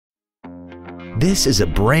This is a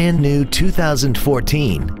brand new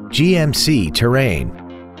 2014 GMC Terrain.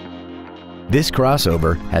 This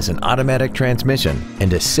crossover has an automatic transmission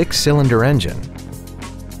and a 6-cylinder engine.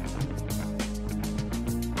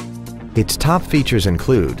 Its top features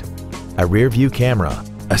include a rear-view camera,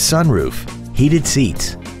 a sunroof, heated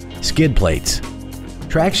seats, skid plates,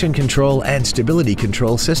 traction control and stability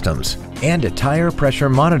control systems, and a tire pressure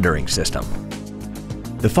monitoring system.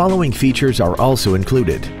 The following features are also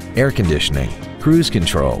included: air conditioning, cruise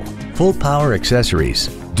control, full power accessories,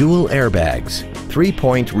 dual airbags,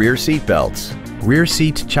 3-point rear seat belts, rear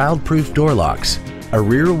seat child-proof door locks, a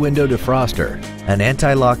rear window defroster, an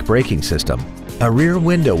anti-lock braking system, a rear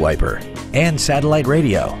window wiper, and satellite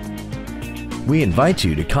radio. We invite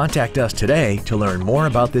you to contact us today to learn more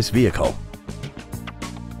about this vehicle.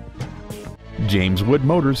 James Wood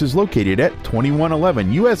Motors is located at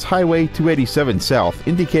 2111 US Highway 287 South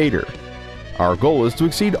in Decatur. Our goal is to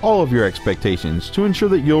exceed all of your expectations to ensure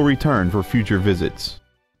that you'll return for future visits.